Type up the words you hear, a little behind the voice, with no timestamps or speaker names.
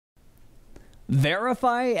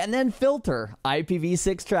Verify and then filter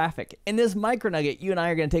IPv6 traffic. In this MicroNugget, you and I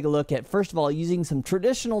are going to take a look at, first of all, using some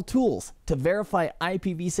traditional tools to verify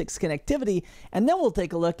IPv6 connectivity, and then we'll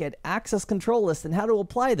take a look at access control lists and how to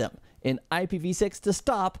apply them in IPv6 to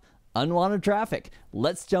stop unwanted traffic.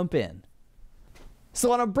 Let's jump in.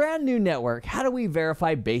 So on a brand new network, how do we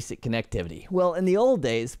verify basic connectivity? Well, in the old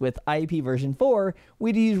days with IP version 4,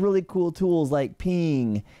 we'd use really cool tools like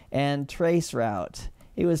ping and traceroute.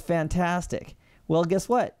 It was fantastic. Well, guess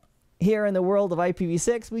what? Here in the world of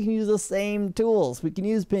IPv6, we can use the same tools. We can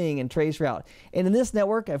use ping and traceroute. And in this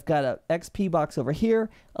network, I've got an XP box over here,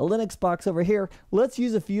 a Linux box over here. Let's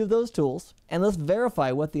use a few of those tools, and let's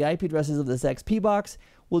verify what the IP address is of this XP box.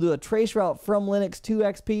 We'll do a traceroute from Linux to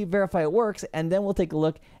XP, verify it works, and then we'll take a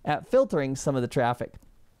look at filtering some of the traffic.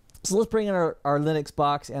 So let's bring in our Linux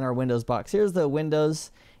box and our Windows box. Here's the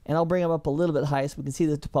Windows, and I'll bring them up a little bit high so we can see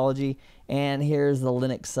the topology, and here's the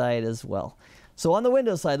Linux side as well. So on the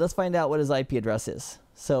Windows side, let's find out what his IP address is.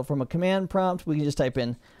 So from a command prompt, we can just type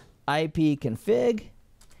in ipconfig,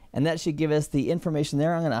 and that should give us the information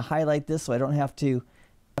there. I'm going to highlight this so I don't have to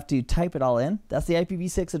type it all in. That's the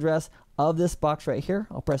IPv6 address of this box right here.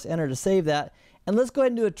 I'll press enter to save that. And let's go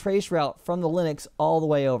ahead and do a trace route from the Linux all the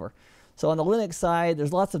way over. So on the Linux side,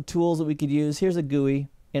 there's lots of tools that we could use. Here's a GUI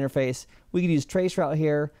interface. We could use traceroute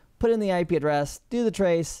here, put in the IP address, do the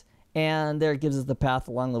trace, and there it gives us the path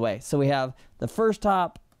along the way. So we have the first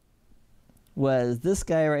hop was this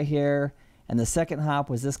guy right here, and the second hop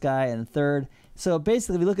was this guy, and the third. So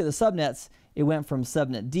basically, if we look at the subnets, it went from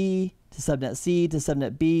subnet D to subnet C to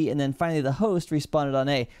subnet B, and then finally the host responded on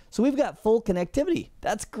A. So we've got full connectivity.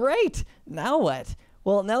 That's great. Now what?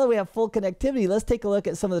 Well, now that we have full connectivity, let's take a look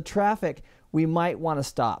at some of the traffic we might want to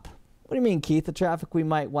stop. What do you mean, Keith, the traffic we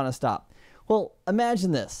might want to stop? Well,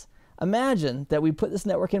 imagine this. Imagine that we put this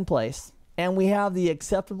network in place, and we have the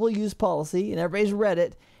acceptable use policy, and everybody's read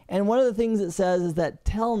it, and one of the things it says is that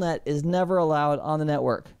Telnet is never allowed on the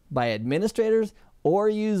network by administrators or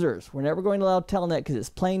users. We're never going to allow Telnet because it's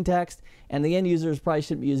plain text, and the end users probably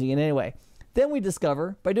shouldn't be using it anyway. Then we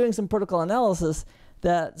discover, by doing some protocol analysis,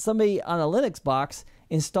 that somebody on a Linux box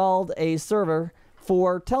installed a server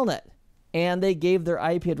for Telnet, and they gave their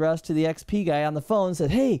IP address to the XP guy on the phone and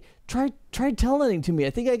said, hey, try telnetting to me. I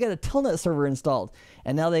think I got a Telnet server installed.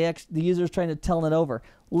 And now the user's trying to telnet over.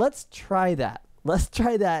 Let's try that. Let's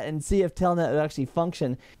try that and see if Telnet would actually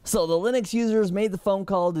function. So the Linux users made the phone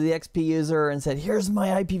call to the XP user and said, here's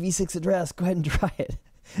my IPv6 address. Go ahead and try it.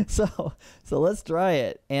 So let's try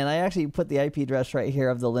it. And I actually put the IP address right here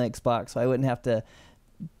of the Linux box so I wouldn't have to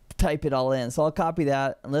type it all in. So I'll copy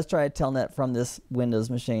that, and let's try a telnet from this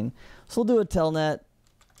Windows machine. So we'll do a telnet,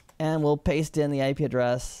 and we'll paste in the IP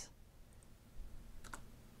address.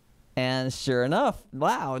 And sure enough,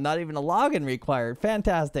 wow, not even a login required.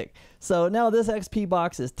 Fantastic. So now this XP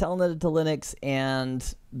box is telnetted to Linux,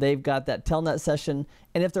 and they've got that telnet session.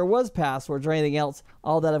 And if there was passwords or anything else,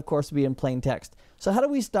 all that, of course, would be in plain text. So how do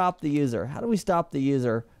we stop the user? How do we stop the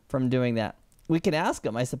user from doing that? We can ask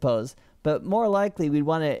them, I suppose. But more likely, we'd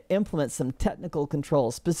want to implement some technical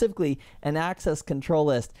controls, specifically an access control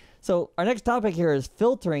list. So our next topic here is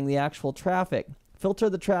filtering the actual traffic.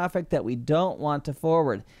 Filter the traffic that we don't want to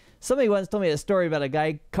forward. Somebody once told me a story about a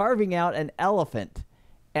guy carving out an elephant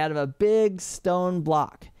out of a big stone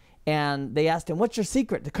block. And they asked him, what's your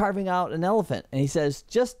secret to carving out an elephant? And he says,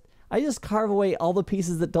 I just carve away all the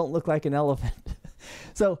pieces that don't look like an elephant.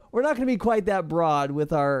 So we're not going to be quite that broad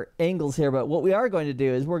with our angles here, but what we are going to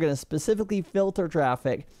do is we're going to specifically filter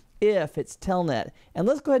traffic if it's Telnet. And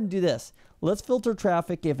let's go ahead and do this. Let's filter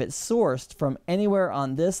traffic if it's sourced from anywhere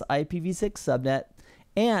on this IPv6 subnet,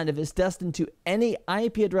 and if it's destined to any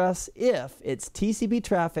IP address if it's TCP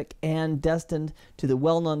traffic and destined to the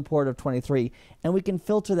well-known port of 23. And we can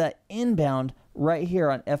filter that inbound right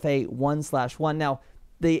here on FA1/1. Now,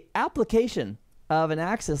 the application of an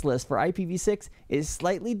access list for IPv6 is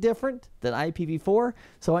slightly different than IPv4,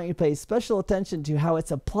 so I want you to pay special attention to how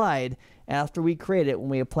it's applied after we create it when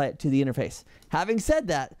we apply it to the interface. Having said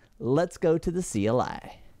that, let's go to the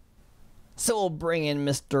CLI. So we'll bring in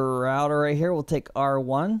Mr. Router right here. We'll take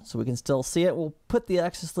R1 so we can still see it. We'll put the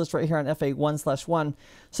access list right here on FA1/1.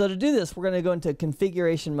 So to do this, we're going to go into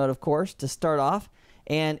configuration mode, of course, to start off.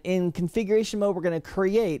 And in configuration mode, we're going to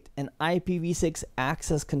create an IPv6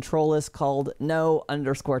 access control list called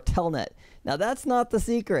no_telnet. Now, that's not the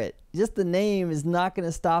secret. Just the name is not going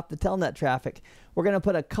to stop the telnet traffic. We're going to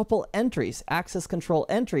put a couple entries, access control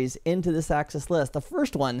entries, into this access list. The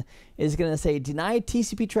first one is going to say deny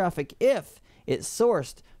TCP traffic if it's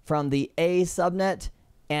sourced from the A subnet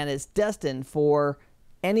and it's destined for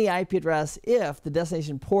any IP address if the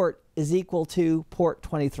destination port is equal to port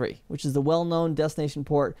 23, which is the well-known destination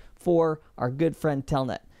port for our good friend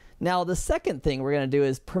Telnet. Now, the second thing we're going to do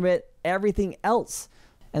is permit everything else.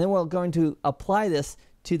 And then we're going to apply this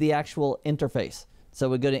to the actual interface. So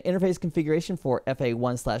we go to interface configuration for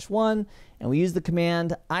FA1/1, and we use the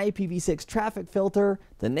command IPv6 traffic filter,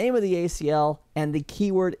 the name of the ACL, and the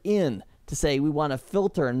keyword in to say we want to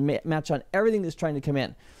filter and match on everything that's trying to come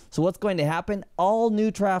in. So what's going to happen? All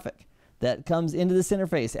new traffic that comes into this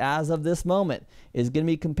interface as of this moment is going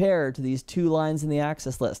to be compared to these two lines in the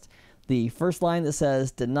access list. The first line that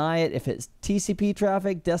says deny it if it's TCP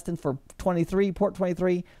traffic destined for port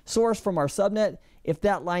 23, source from our subnet. If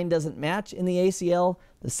that line doesn't match in the ACL,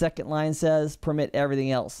 the second line says permit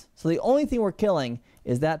everything else. So the only thing we're killing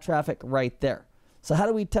is that traffic right there. So how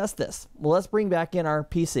do we test this? Well, let's bring back in our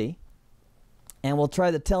PC, and we'll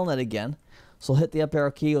try the Telnet again. So we'll hit the up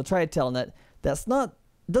arrow key, we'll try a Telnet.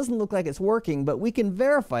 Doesn't look like it's working, but we can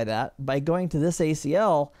verify that by going to this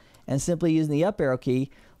ACL and simply using the up arrow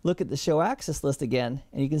key. Look at the show access list again,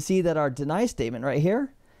 and you can see that our deny statement right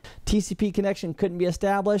here, TCP connection couldn't be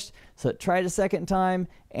established, so it tried a second time,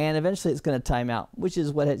 and eventually it's going to time out, which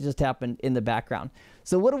is what had just happened in the background.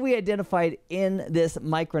 So what have we identified in this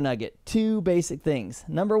MicroNugget? Two basic things.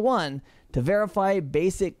 Number one, to verify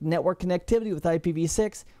basic network connectivity with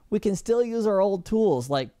IPv6, we can still use our old tools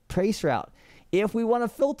like traceroute. If we want to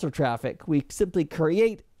filter traffic, we simply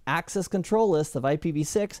create access control lists of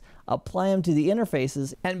IPv6, apply them to the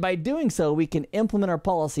interfaces, and by doing so, we can implement our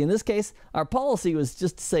policy. In this case, our policy was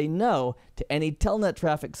just to say no to any Telnet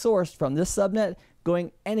traffic sourced from this subnet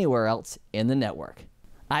going anywhere else in the network.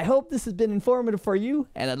 I hope this has been informative for you,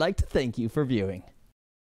 and I'd like to thank you for viewing.